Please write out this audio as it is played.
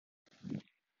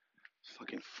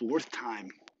Fucking fourth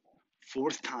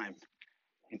time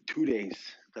in 2 days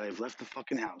that I've left the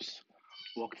fucking house,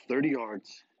 walked 30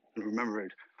 yards, and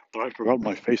remembered that I forgot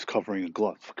my face covering and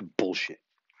glove. Fucking bullshit.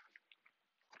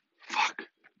 Fuck.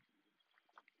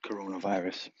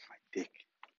 Coronavirus. My dick.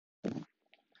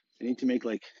 They need to make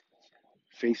like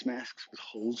face masks with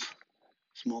holes,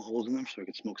 small holes in them, so I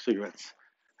could smoke cigarettes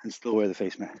and still wear the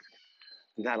face mask.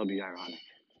 That'll be ironic.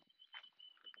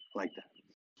 Like that.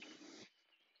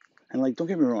 And like, don't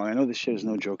get me wrong, I know this shit is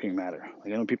no joking matter.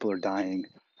 Like, I know people are dying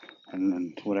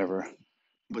and whatever.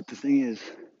 But the thing is,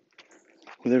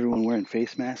 with everyone wearing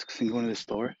face masks and going to the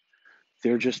store,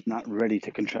 they're just not ready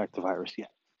to contract the virus yet.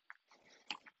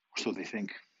 So they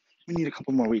think we need a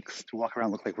couple more weeks to walk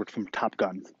around look like we're from Top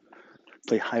Gun,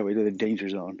 play Highway to the Danger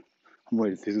Zone. I'm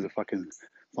waiting through the fucking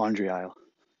laundry aisle.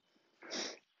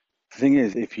 The thing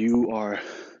is, if you are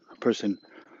a person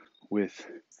with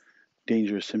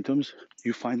dangerous symptoms,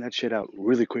 you find that shit out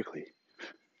really quickly.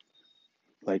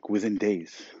 Like within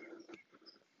days,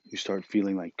 you start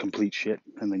feeling like complete shit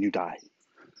and then you die.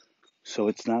 So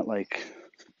it's not like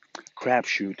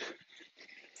crapshoot.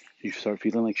 You start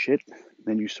feeling like shit,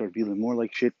 then you start feeling more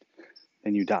like shit,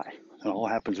 then you die. It all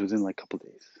happens within like a couple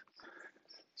days.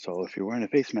 So if you're wearing a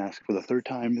face mask for the third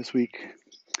time this week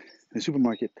in the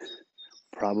supermarket,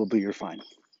 probably you're fine.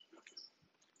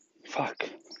 Fuck.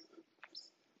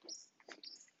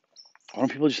 Why don't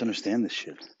people just understand this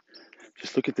shit?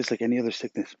 Just look at this like any other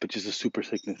sickness, but just a super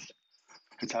sickness.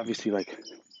 It's obviously like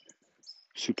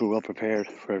super well prepared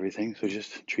for everything, so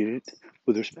just treat it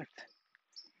with respect.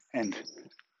 And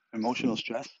emotional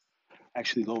stress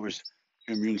actually lowers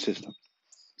your immune system.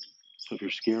 So if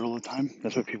you're scared all the time,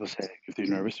 that's what people say. If they're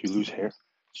nervous, you lose hair.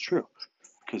 It's true,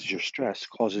 because your stress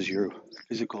causes your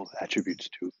physical attributes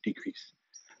to decrease,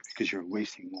 because you're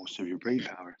wasting most of your brain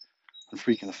power on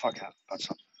freaking the fuck out about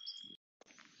something.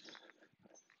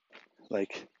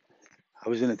 Like, I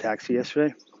was in a taxi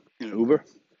yesterday, in an Uber,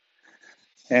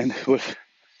 and what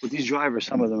these drivers,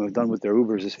 some of them have done with their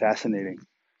Ubers is fascinating.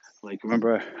 Like,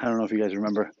 remember, I don't know if you guys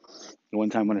remember the one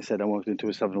time when I said I walked into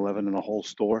a 7-Eleven and the whole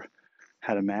store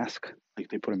had a mask. Like,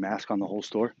 they put a mask on the whole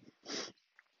store.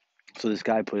 So this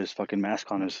guy put his fucking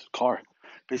mask on his car.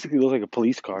 Basically, it looked like a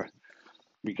police car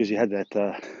because you had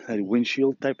that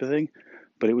windshield type of thing,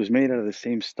 but it was made out of the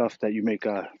same stuff that you make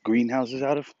greenhouses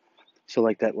out of. So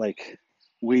like that like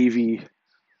wavy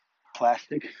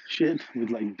plastic shit with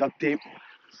like duct tape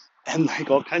and like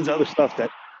all kinds of other stuff that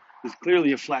is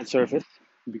clearly a flat surface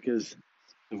because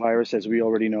the virus, as we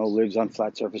already know, lives on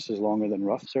flat surfaces longer than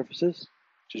rough surfaces,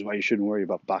 which is why you shouldn't worry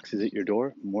about boxes at your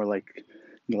door, more like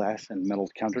glass and metal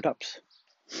countertops.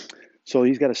 So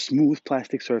he's got a smooth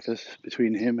plastic surface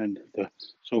between him and the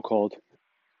so-called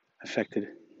infected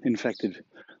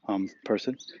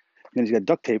person. And then he's got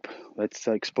duct tape that's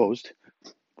exposed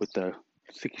with the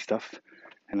sticky stuff.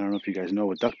 And I don't know if you guys know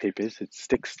what duct tape is. It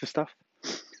sticks to stuff.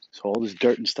 So all this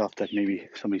dirt and stuff that maybe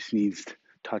somebody sneezed,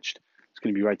 touched, it's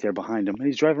going to be right there behind him. And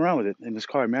he's driving around with it in his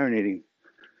car, marinating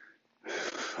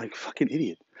like fucking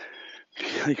idiot.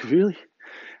 Like, really?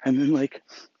 And then like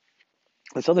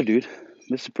this other dude,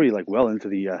 this is pretty like well into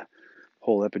the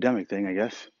whole epidemic thing, I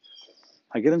guess.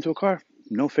 I get into a car,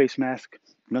 no face mask,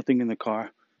 nothing in the car,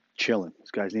 chilling.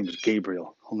 This guy's name is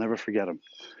Gabriel. I'll never forget him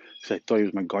because I thought he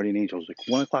was my guardian angel. It was like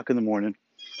 1 o'clock in the morning.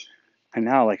 And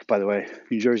now, like, by the way,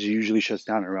 New Jersey usually shuts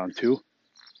down at around 2.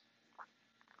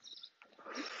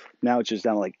 Now it's just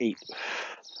down to like 8.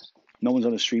 No one's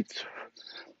on the streets,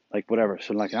 like whatever.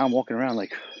 So like now I'm walking around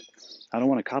like I don't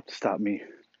want a cop to stop me.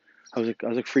 I was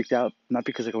like freaked out, not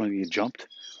because like I wanted to get jumped,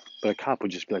 but a cop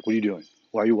would just be like, "What are you doing?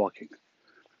 Why are you walking?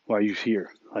 Why are you here?"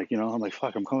 Like, I'm like,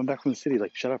 "Fuck, I'm coming back from the city.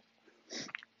 Like, shut up."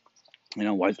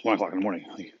 Why it's 1 o'clock in the morning?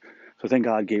 Like, so thank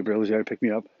God Gabriel was there to pick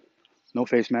me up. No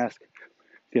face mask.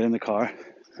 Get in the car,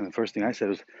 and the first thing I said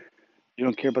was, "You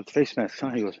don't care about the face mask,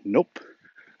 huh?" He goes, "Nope."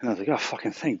 And I was like, "Oh,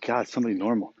 fucking thank God, somebody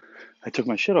normal." I took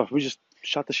my shit off. We just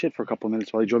shot the shit for a couple of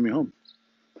minutes while he drove me home.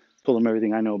 Told him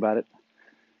everything I know about it.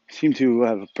 He seemed to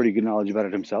have a pretty good knowledge about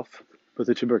it himself. With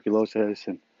the tuberculosis,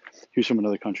 and he was from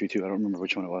another country too. I don't remember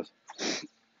which one it was.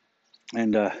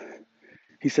 And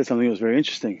he said something that was very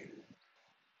interesting.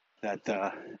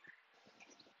 That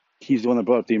he's the one that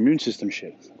brought up the immune system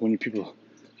shit.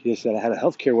 He said I had a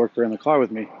healthcare worker in the car with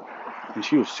me, and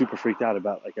she was super freaked out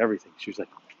about like everything. She was like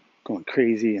going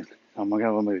crazy, and oh my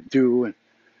God, what am I gonna do? And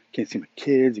can't see my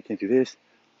kids. You can't do this.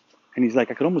 And he's like,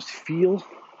 I could almost feel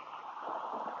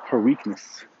her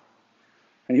weakness.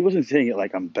 And he wasn't saying it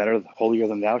like I'm better, holier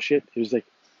than thou shit. It was like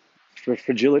for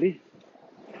fragility.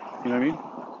 You know what I mean?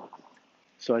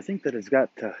 So I think that it's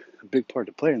got a big part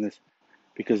to play in this,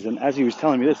 because then as he was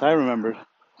telling me this, I remembered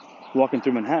walking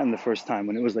through Manhattan the first time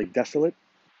when it was like desolate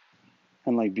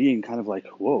and like being kind of like,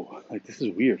 whoa, like this is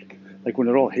weird. Like when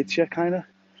it all hits you, kind of,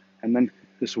 and then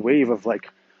this wave of like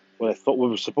what I thought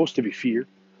was supposed to be fear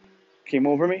came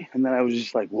over me, and then I was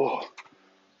just like, whoa.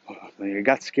 Like I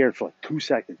got scared for like 2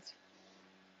 seconds,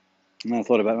 and then I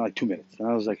thought about it in like 2 minutes, and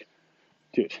I was like,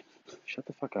 dude, shut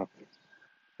the fuck up.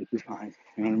 Like you're fine.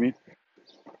 You know what I mean?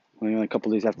 Only a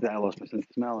couple days after that, I lost my sense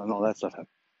of smell and all that stuff happened.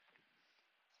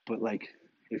 But like,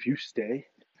 if you stay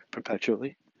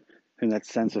perpetually in that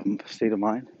sense of state of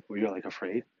mind where you're like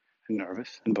afraid and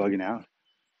nervous and bugging out,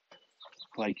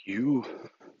 like you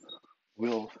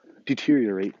will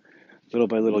deteriorate little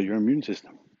by little your immune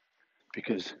system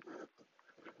because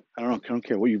I don't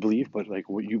care what you believe, but like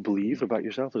what you believe about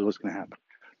yourself is what's going to happen.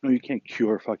 No, you can't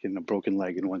cure fucking a broken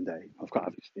leg in one day,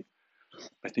 obviously,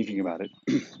 by thinking about it.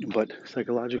 But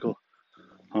psychological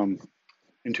um,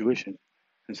 intuition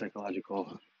and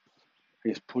psychological, I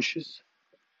guess, pushes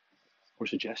or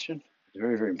suggestion is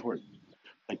very, very important.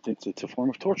 Like it's a form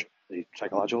of torture, the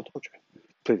psychological torture.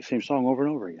 Play the same song over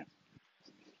and over again.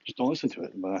 Just don't listen to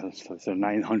it. But it's the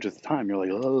 900th time, you're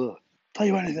like, oh, tell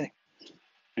you anything,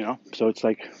 you know. So it's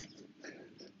like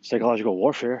psychological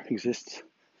warfare exists.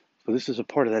 So this is a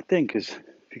part of that thing because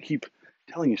if you keep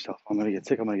telling yourself, I'm gonna get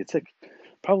sick, I'm gonna get sick,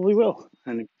 probably will,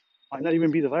 and it might not even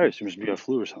be the virus. It must be a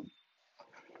flu or something.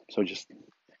 So just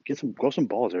grow some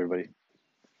balls, everybody.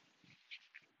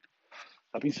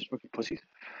 Stop being such fucking pussies.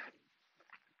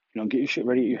 You know, get your shit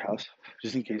ready at your house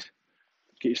just in case.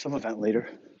 Get yourself a ventilator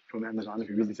from Amazon if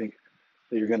you really think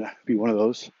that you're gonna be one of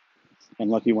those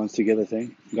unlucky ones to get a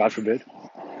thing. God forbid.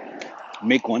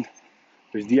 Make one.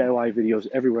 There's DIY videos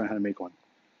everywhere on how to make one.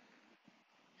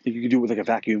 I think you can do it with like a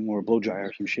vacuum or a blow dryer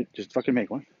or some shit. Just fucking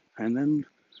make one, and then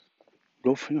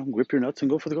go, grip your nuts and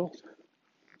go for the gold.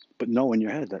 But know in your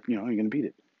head that you're gonna beat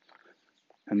it.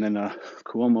 And then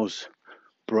Cuomo's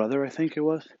brother, I think it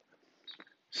was,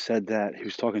 said that he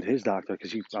was talking to his doctor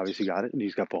because he obviously got it and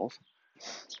he's got balls.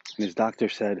 And his doctor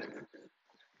said,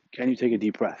 "Can you take a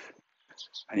deep breath?"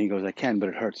 And he goes, "I can, but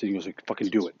it hurts." And he goes, like, "Fucking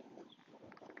do it."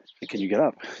 Like, "Can you get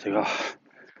up?" He's like, "Oh,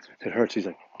 it hurts." He's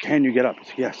like, "Can you get up?" He's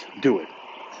like, "Yes, do it."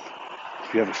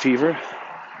 If you have a fever,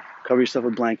 cover yourself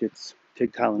with blankets,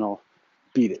 take Tylenol,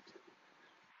 beat it.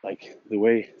 Like the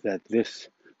way that this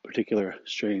particular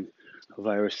strain of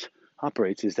virus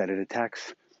operates is that it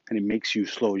attacks and it makes you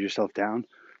slow yourself down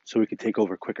so it can take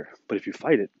over quicker. But if you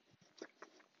fight it,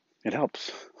 it helps.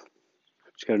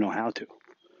 You just got to know how to.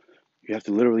 You have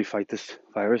to literally fight this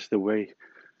virus the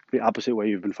opposite way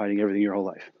you've been fighting everything your whole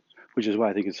life, which is why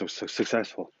I think it's so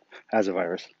successful as a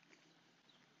virus.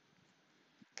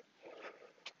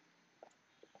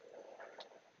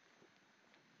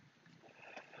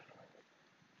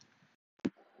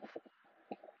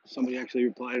 Somebody actually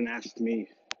replied and asked me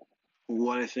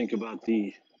what I think about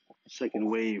the second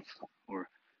wave or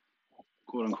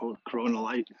quote unquote corona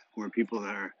light, where people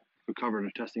that are recovered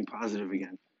are testing positive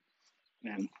again.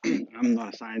 And I'm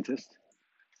not a scientist,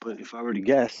 but if I were to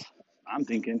guess, I'm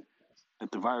thinking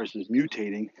that the virus is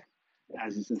mutating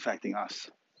as it's infecting us.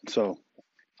 So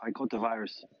if I caught the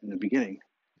virus in the beginning,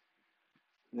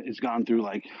 it's gone through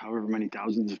like however many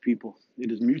thousands of people. It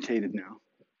is mutated now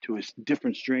to a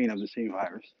different strain of the same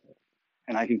virus,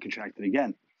 and I can contract it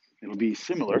again. It'll be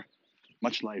similar,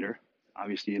 much lighter.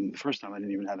 Obviously, in the first time I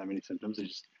didn't even have that many symptoms.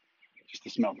 It's just a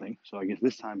smell thing. So I guess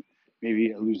this time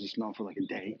maybe I lose the smell for like a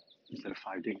day instead of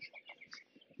 5 days.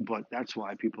 But that's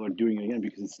why people are doing it again,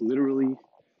 because it's literally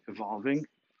evolving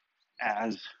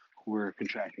as we're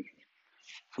contracting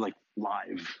for like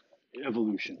live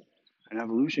evolution. And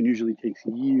evolution usually takes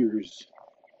years,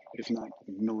 if not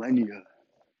millennia,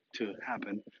 to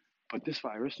happen. But this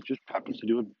virus just happens to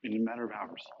do it in a matter of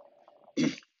hours.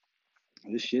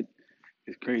 This shit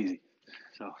is crazy.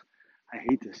 So I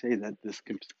hate to say that this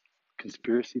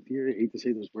conspiracy theory, I hate to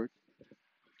say those words,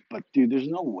 but dude, there's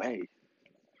no way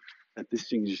that this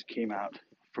thing just came out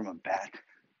from a bat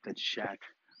that shat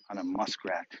on a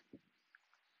muskrat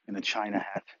in a China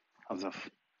hat of the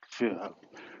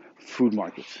food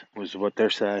markets, was what they're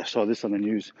saying. I saw this on the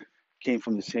news. Came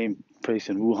from the same place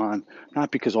in Wuhan,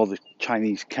 not because all the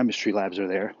Chinese chemistry labs are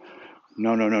there.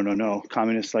 No, no, no, no, no.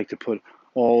 Communists like to put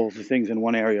all the things in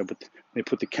one area, but they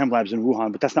put the chem labs in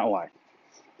Wuhan, but that's not why.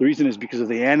 The reason is because of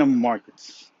the animal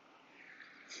markets.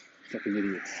 Fucking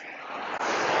idiots.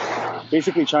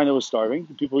 Basically, China was starving.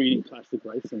 People were eating plastic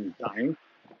rice and dying.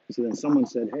 So then someone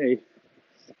said, hey,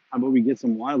 how about we get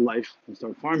some wildlife and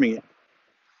start farming it?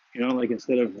 Like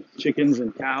instead of chickens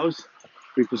and cows,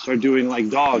 we could start doing like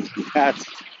dogs and cats,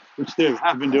 which they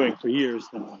have been doing for years,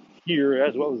 and here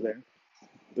as well as there.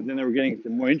 But then they were getting into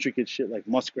more intricate shit like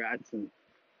muskrats and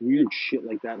weird shit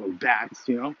like that, like bats,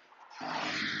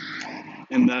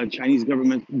 And the Chinese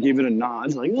government gave it a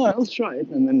nod, like, oh, let's try it.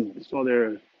 And then saw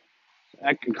their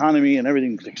economy and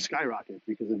everything like skyrocket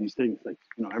because of these things. Like,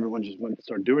 everyone just went to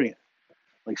start doing it.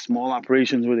 Like small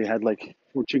operations where they had like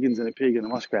 4 chickens and a pig and a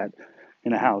muskrat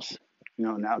in a house,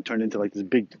 now it turned into like this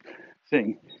big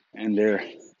thing. And their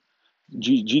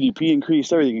GDP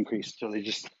increased, everything increased. So they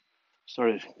just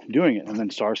started doing it. And then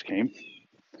SARS came.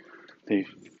 They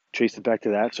traced it back to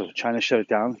that. So China shut it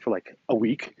down for like a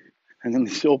week. And then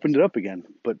they opened it up again.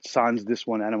 But sans this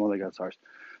one animal that got SARS.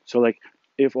 So like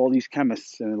if all these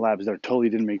chemists in the labs that totally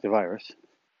didn't make the virus,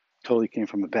 totally came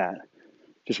from a bat,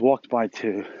 just walked by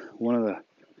to one of the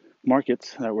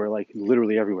markets that were like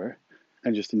literally everywhere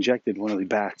and just injected one of the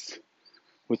bats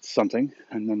with something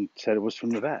and then said it was from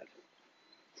the bat.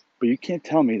 But you can't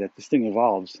tell me that this thing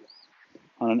evolves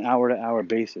on an hour-to-hour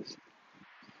basis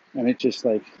and it just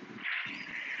like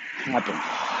happened.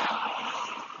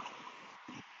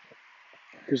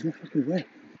 There's no fucking way.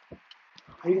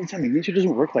 How are you gonna tell me? Nature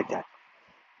doesn't work like that.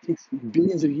 It takes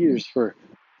billions of years for,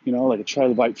 like a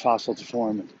trilobite fossil to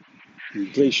form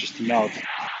and glaciers to melt.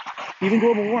 Even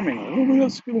global warming, like, oh my God,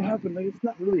 it's going to happen. Like, it's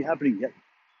not really happening yet.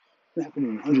 It's been happening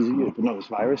in hundreds of years. But no, this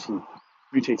virus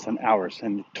mutates on hours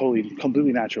and totally,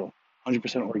 completely natural,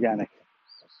 100% organic,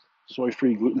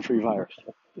 soy-free, gluten-free virus.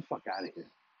 Get the fuck out of here.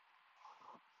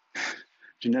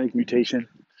 Genetic mutation,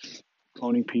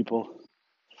 cloning people.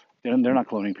 They're not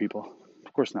cloning people.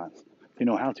 Of course not. They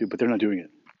know how to, but they're not doing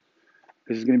it.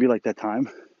 This is going to be like that time,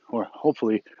 or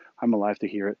hopefully I'm alive to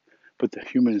hear it, but the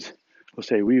humans will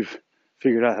say, we've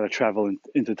figured out how to travel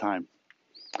into time.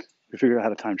 We figured out how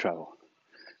to time travel.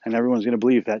 And everyone's going to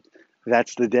believe that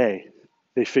that's the day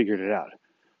they figured it out.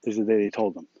 This is the day they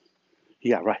told them.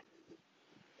 Yeah, right.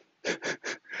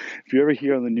 If you ever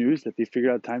hear on the news that they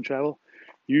figured out time travel,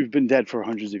 you've been dead for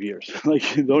hundreds of years. Like,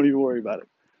 don't even worry about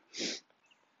it.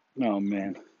 Oh,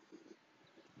 man.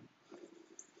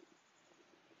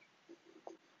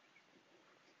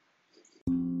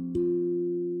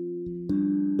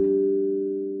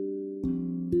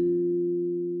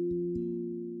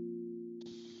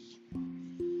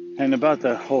 And about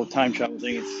the whole time travel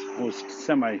thing, I was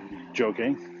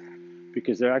semi-joking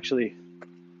because they're actually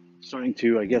starting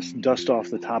to, I guess, dust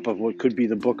off the top of what could be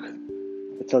the book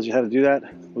that tells you how to do that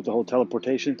with the whole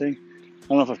teleportation thing. I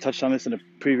don't know if I've touched on this in a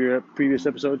previous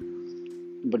episode,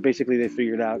 but basically they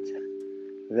figured out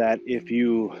that if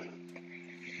you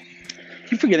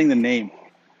keep forgetting the name,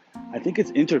 I think it's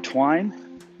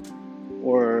intertwine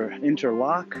or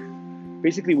interlock.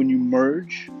 Basically, when you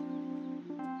merge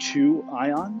two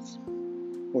ions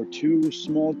or two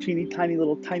small, tiny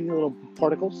little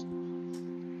particles,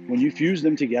 when you fuse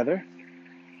them together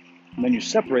and then you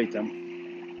separate them,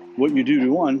 what you do to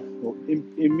one will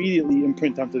immediately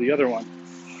imprint onto the other one,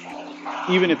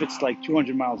 even if it's like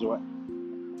 200 miles away.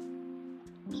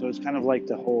 So it's kind of like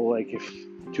the whole, like, if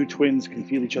two twins can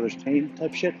feel each other's pain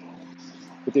type shit.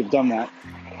 But they've done that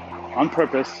on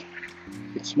purpose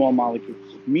with small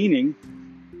molecules, meaning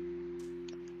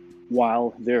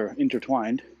while they're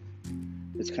intertwined,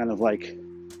 it's kind of like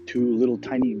two little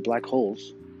tiny black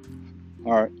holes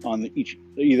are on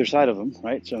either side of them,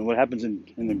 right? So what happens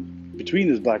in between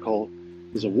this black hole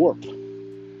is a warp,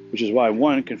 which is why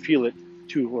one can feel it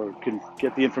or can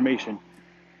get the information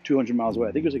 200 miles away.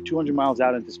 I think it was like 200 miles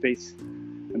out into space,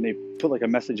 and they put like a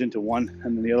message into one,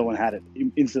 and then the other one had it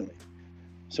instantly.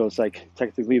 So it's like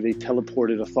technically they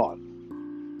teleported a thought,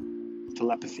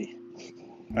 telepathy,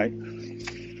 right?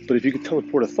 But if you could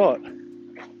teleport a thought,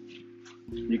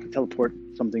 you can teleport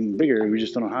something bigger. We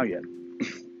just don't know how yet.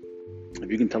 If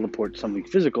you can teleport something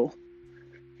physical,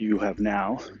 you have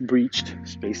now breached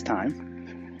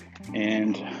space-time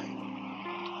and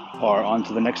are on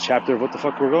to the next chapter of what the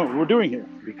fuck we're doing here.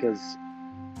 Because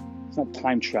it's not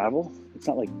time travel. It's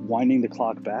not like winding the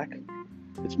clock back.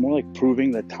 It's more like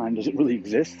proving that time doesn't really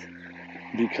exist,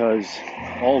 because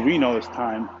all we know as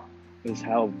time is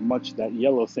how much that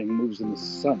yellow thing moves in the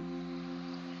sun.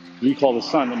 We call the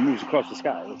sun that moves across the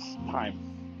sky. It's time.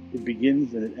 It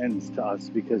begins and it ends to us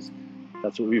because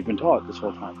that's what we've been taught this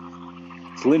whole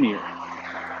time. It's linear.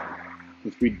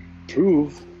 If we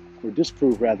prove, or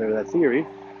disprove rather, that theory,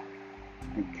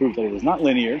 and prove that it is not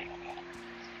linear,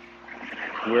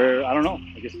 I don't know,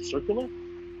 I guess it's circular?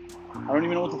 I don't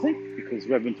even know what to think, because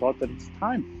we have been taught that it's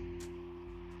time.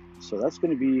 So that's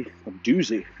going to be a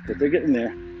doozy, but they're getting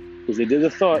there, because they did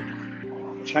a thought.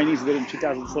 The Chinese did it in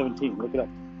 2017. Look it up.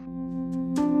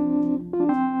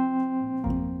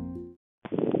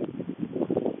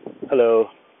 Hello.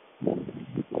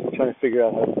 I'm trying to figure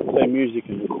out how to play music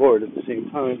and record at the same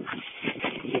time.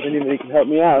 if anybody can help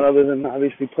me out other than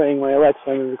obviously playing my Alexa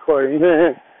and recording.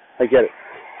 I get it.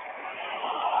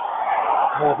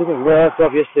 I think where I left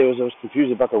off yesterday was I was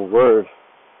confused about the word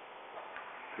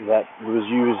that was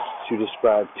used to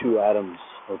describe two atoms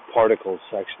or particles.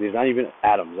 Actually, it's not even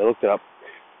atoms. I looked it up.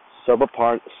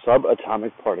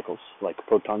 Subatomic particles, like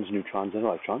protons, neutrons, and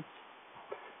electrons,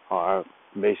 are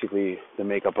basically the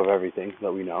makeup of everything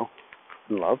that we know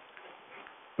and love.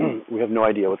 We have no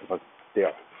idea what the fuck they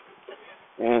are.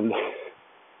 And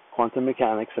quantum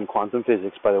mechanics and quantum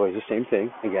physics, by the way, is the same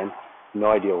thing. Again,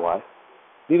 no idea why.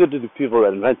 Neither do the people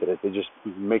that invented it. They're just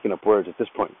making up words at this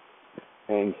point.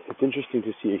 And it's interesting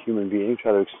to see a human being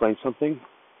try to explain something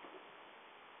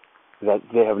that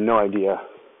they have no idea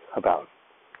about.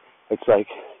 It's like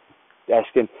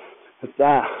asking, it's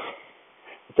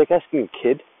like asking a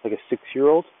kid, like a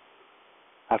 6-year-old,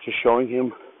 after showing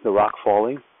him the rock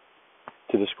falling,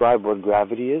 to describe what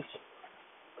gravity is,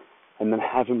 and then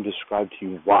have him describe to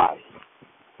you why.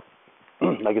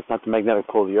 Like it's not the magnetic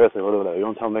pull of the earth or whatever. You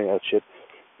don't tell me that shit.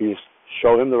 You just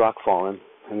show him the rock falling,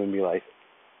 and then be like,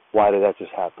 why did that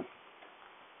just happen?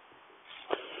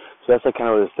 So that's like kind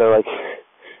of what it is. They're like,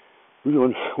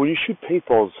 when you shoot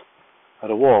paintballs at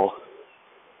a wall,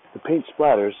 the paint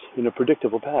splatters in a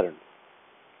predictable pattern.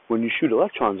 When you shoot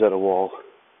electrons at a wall,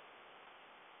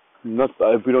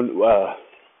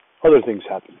 other things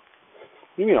happen.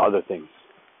 What do you mean other things?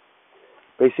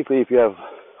 Basically, if you have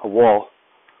a wall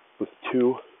with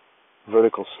two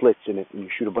vertical slits in it and you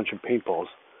shoot a bunch of paintballs,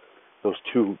 those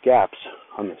two gaps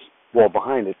on this wall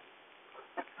behind it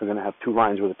are going to have two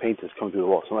lines where the paint is coming through the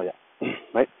wall, something like that,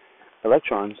 right?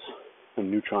 Electrons and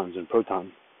neutrons and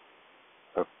protons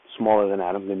are smaller than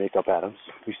atoms. They make up atoms.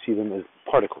 We see them as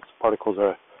particles. Particles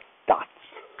are dots,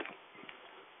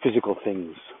 physical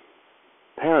things.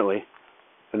 Apparently,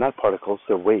 they're not particles,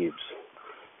 they're waves,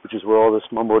 which is where all this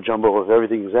mumbo-jumbo of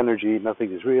everything is energy,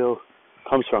 nothing is real,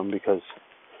 comes from, because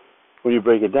when you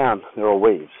break it down, they're all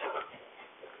waves.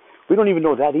 We don't even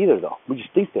know that either, though. We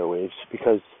just think they're waves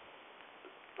because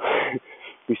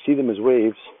we see them as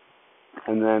waves,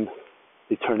 and then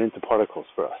they turn into particles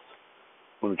for us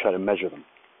when we try to measure them.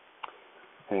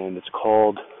 And it's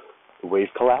called the wave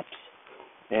collapse,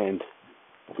 and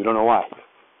we don't know why.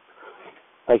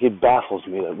 Like, it baffles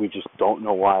me that we just don't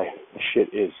know why the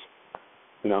shit is.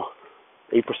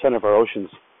 8% of our oceans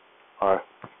are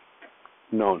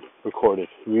known, recorded.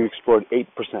 We've explored 8%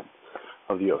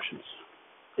 of the oceans.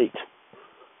 8.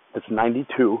 That's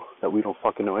 92 that we don't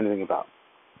fucking know anything about.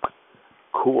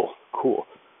 Cool.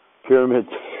 Pyramids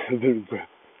have been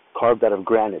carved out of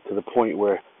granite to the point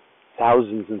where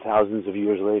thousands and thousands of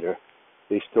years later,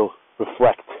 they still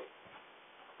reflect.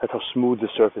 That's how smooth the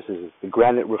surface is. The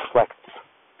granite reflects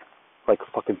like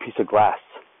a fucking piece of glass.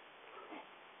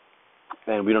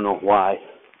 And we don't know why,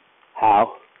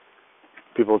 how.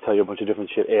 People will tell you a bunch of different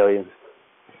shit. Aliens,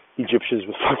 Egyptians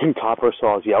with fucking copper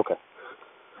saws. Yeah, okay.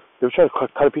 You ever try to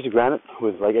cut a piece of granite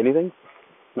with like anything?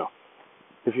 No.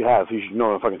 If you have, you should know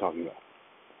what I'm fucking talking about.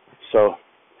 So,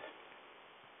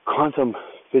 quantum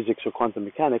physics or quantum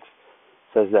mechanics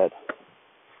says that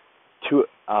two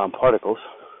particles,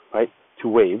 right, two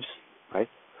waves, right,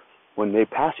 when they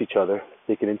pass each other,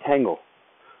 they can entangle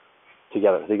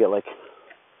together. They get like,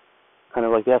 kind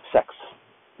of like they have sex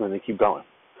when they keep going.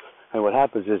 And what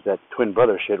happens is that twin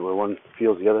brother shit, where one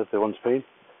feels the other, the one's pain,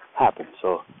 happens.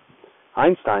 So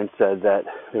Einstein said that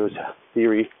there was a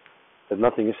theory that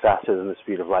nothing is faster than the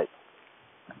speed of light,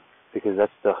 because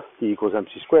that's the E equals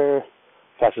mc squared.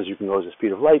 Fastest you can go is the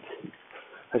speed of light.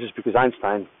 That's just because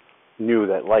Einstein knew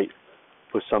that light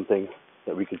was something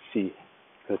that we could see,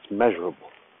 that's measurable.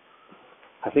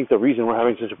 I think the reason we're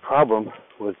having such a problem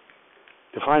with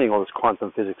defining all this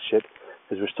quantum physics shit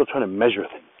is we're still trying to measure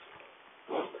things.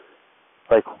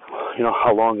 Like,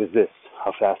 how long is this?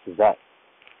 How fast is that?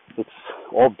 It's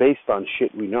all based on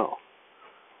shit we know.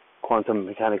 Quantum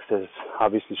mechanics is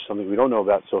obviously something we don't know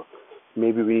about, so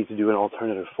maybe we need to do an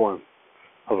alternative form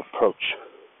of approach.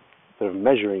 Instead of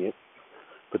measuring it,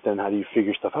 but then how do you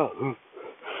figure stuff out?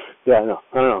 Yeah, I don't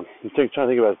know. I'm trying to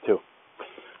think about it too.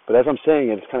 But as I'm saying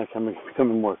it, it's kind of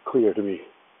becoming more clear to me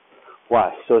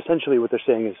why. So essentially what they're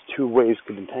saying is two waves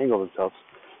could entangle themselves,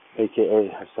 aka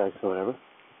have sex or whatever.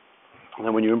 And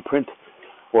then when you imprint,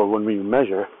 or when we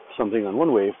measure something on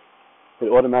one wave, it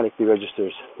automatically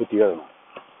registers with the other one,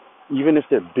 even if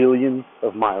they're billions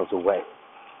of miles away.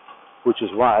 Which is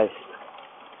why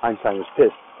Einstein was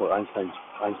pissed, or Einstein was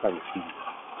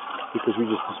because we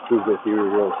just disproved their theory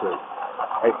of relativity.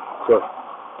 Right? So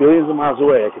billions of miles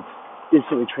away, I could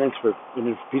instantly transfer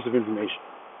a piece of information.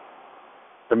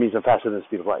 That means I'm faster than the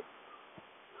speed of light,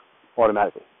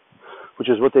 automatically. Which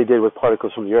is what they did with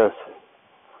particles from the Earth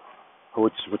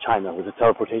which China, was the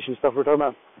teleportation stuff we're talking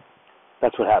about?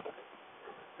 That's what happened.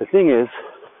 The thing is,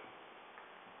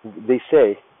 they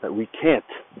say that we can't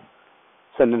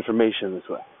send information this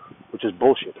way, which is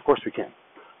bullshit. Of course we can.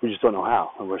 We just don't know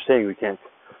how, and we're saying we can't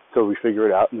until we figure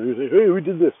it out. And we say, hey, we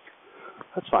did this.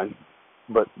 That's fine.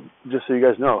 But just so you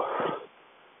guys know,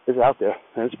 it's out there,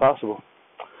 and it's possible.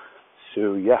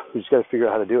 So yeah, we just got to figure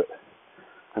out how to do it.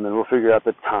 And then we'll figure out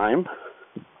that time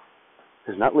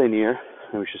is not linear,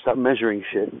 and we should stop measuring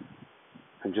shit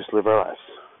and just live our lives.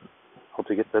 Hope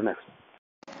to get to the next.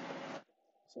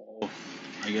 So,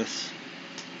 I guess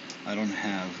I don't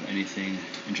have anything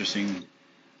interesting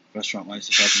restaurant-wise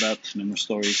to talk about. No more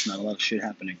stories, not a lot of shit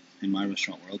happening in my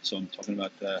restaurant world, so I'm talking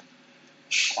about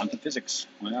quantum physics.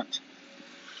 Why not?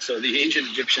 So the ancient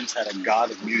Egyptians had a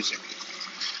god of music,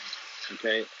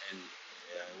 okay, and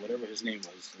whatever his name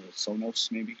was,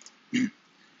 Sonos maybe,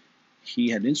 he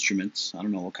had instruments. I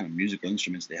don't know what kind of musical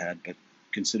instruments they had, but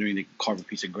considering they could carve a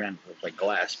piece of granite with like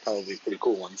glass, probably pretty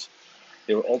cool ones,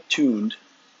 they were all tuned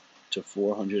to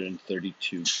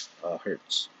 432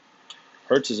 hertz.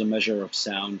 Hertz is a measure of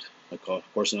sound, like of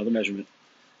course another measurement,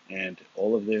 and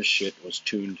all of their shit was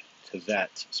tuned to that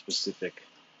specific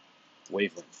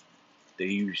wavelength.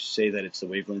 They say that it's the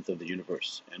wavelength of the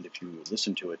universe, and if you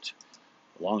listen to it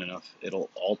long enough, it'll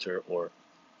alter or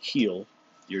heal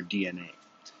your DNA.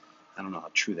 I don't know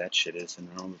how true that shit is, and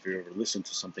I don't know if you ever listened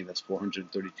to something that's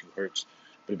 432 hertz,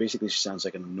 but it basically sounds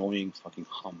like an annoying fucking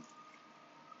hum.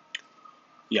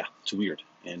 Yeah, it's weird.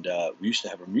 And we used to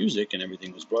have our music, and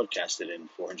everything was broadcasted in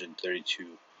 432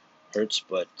 hertz,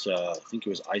 but I think it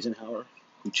was Eisenhower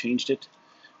who changed it,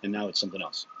 and now it's something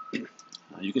else.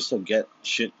 You can still get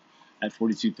shit at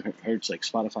 42 hertz, like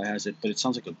Spotify has it, but it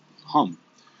sounds like a hum.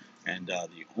 And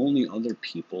the only other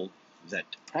people that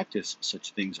practice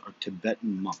such things are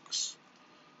Tibetan monks.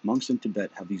 Monks in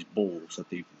Tibet have these bowls that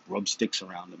they rub sticks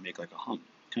around and make like a hum,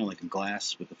 kind of like a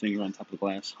glass with a finger on top of the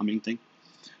glass, humming thing,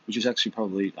 which is actually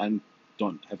probably, I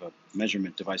don't have a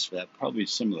measurement device for that, probably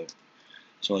similar.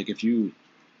 So like if you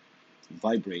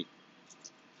vibrate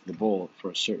the bowl for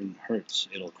a certain hertz,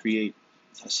 it'll create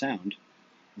a sound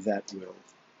that will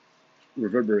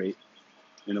reverberate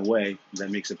in a way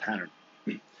that makes a pattern.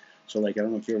 So like, I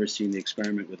don't know if you've ever seen the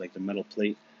experiment with like the metal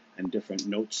plate and different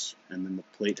notes, and then the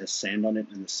plate has sand on it,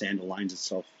 and the sand aligns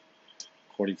itself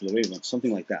according to the wavelength,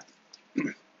 something like that.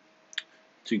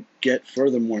 To get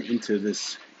furthermore into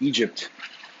this Egypt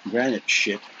granite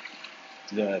shit,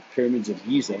 the pyramids of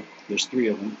Giza, there's 3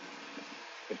 of them.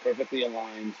 They're perfectly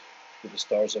aligned with the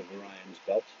stars of Orion's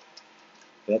belt.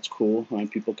 But that's cool, right?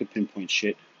 People could pinpoint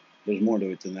shit. There's more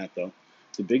to it than that, though.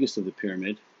 The biggest of the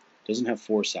pyramid doesn't have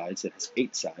 4 sides. It has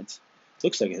 8 sides.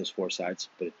 Looks like it has 4 sides,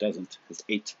 but it doesn't. It has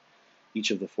 8.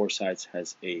 Each of the 4 sides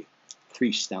has a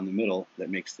crease down the middle that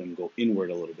makes them go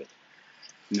inward a little bit.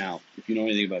 Now, if you know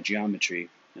anything about geometry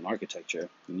and architecture,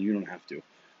 then you don't have to.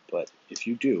 But if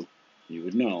you do, you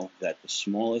would know that the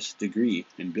smallest degree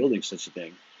in building such a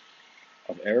thing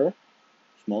of error,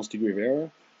 smallest degree of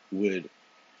error, would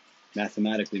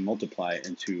mathematically multiply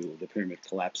into the pyramid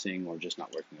collapsing or just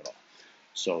not working at all.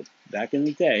 So back in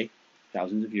the day,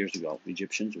 thousands of years ago,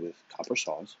 Egyptians with copper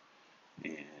saws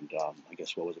and I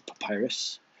guess what was it,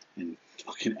 papyrus and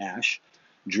fucking ash,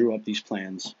 drew up these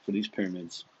plans for these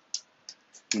pyramids,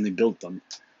 and they built them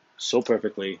so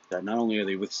perfectly that not only are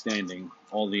they withstanding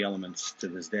all the elements to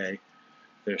this day,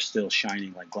 they're still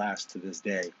shining like glass to this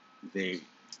day. They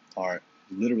are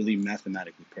literally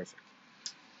mathematically perfect.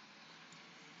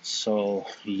 So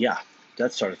yeah,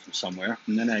 that started from somewhere,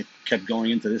 and then I kept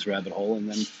going into this rabbit hole, and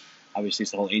then obviously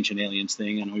it's the whole ancient aliens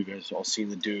thing. I know you guys have all seen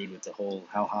the dude with the whole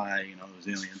how high, it was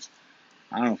aliens.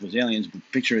 I don't know if it was aliens, but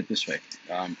picture it this way: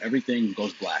 everything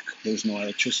goes black. There's no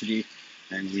electricity,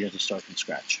 and we have to start from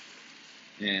scratch.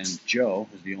 And Joe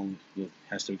is the only who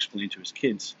has to explain to his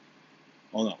kids.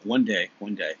 Oh no, one day,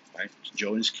 right? Joe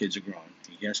and his kids are grown.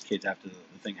 He has kids after the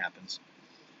thing happens,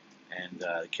 and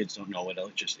the kids don't know what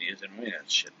electricity is. They don't know any of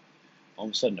that shit. All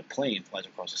of a sudden, a plane flies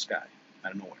across the sky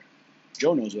out of nowhere.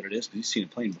 Joe knows what it is because he's seen a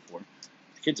plane before.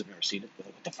 The kids have never seen it. They're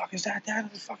like, "What the fuck is that, Dad?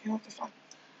 What the fuck?"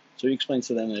 So he explains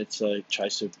to them that it's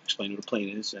tries to explain what a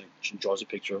plane is, and draws a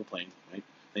picture of a plane, right?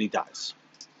 Then he dies,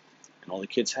 and all the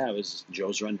kids have is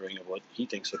Joe's rendering of what he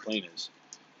thinks a plane is.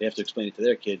 They have to explain it to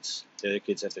their kids. Their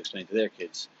kids have to explain it to their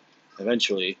kids.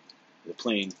 Eventually, the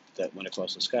plane that went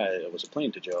across the sky that was a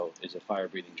plane to Joe is a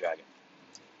fire-breathing dragon.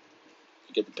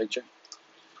 You get the picture?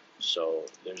 So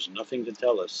there's nothing to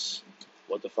tell us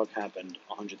what the fuck happened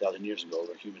 100,000 years ago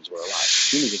where humans were alive.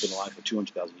 Humans have been alive for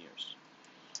 200,000 years.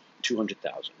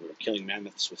 200,000. We were killing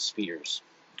mammoths with spears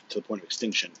to the point of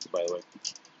extinction, by the way.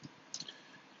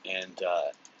 And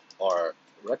our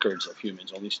records of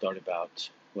humans only start about,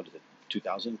 what is it,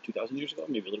 2,000 years ago,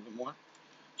 maybe a little bit more.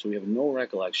 So we have no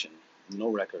recollection, no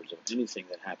records of anything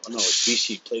that happened. Oh no, it's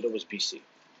BC. Plato was BC.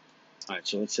 All right,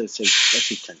 so let's say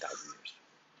 10,000 years.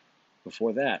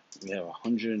 Before that, we have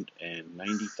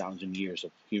 190,000 years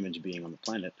of humans being on the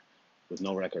planet with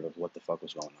no record of what the fuck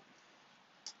was going on.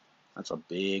 That's a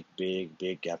big, big,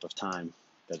 big gap of time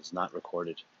that is not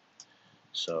recorded.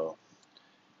 So,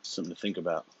 something to think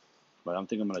about. But I'm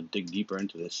thinking I'm going to dig deeper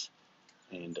into this,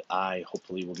 and I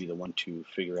hopefully will be the one to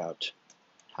figure out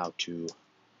how to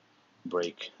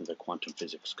break the quantum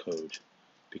physics code.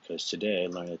 Because today I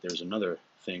learned that there's another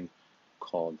thing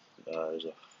called, there's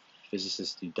a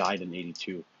physicist who died in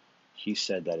 '82. He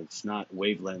said that it's not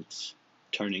wavelengths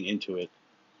turning into it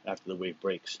after the wave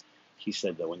breaks. He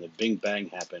said that when the Big Bang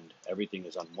happened, everything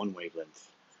is on one wavelength,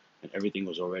 and everything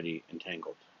was already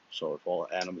entangled. So if all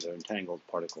atoms are entangled,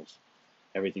 particles,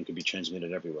 everything could be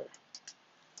transmitted everywhere.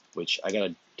 Which I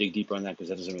gotta dig deeper on that because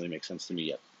that doesn't really make sense to me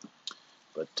yet.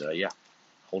 But yeah,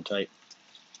 hold tight.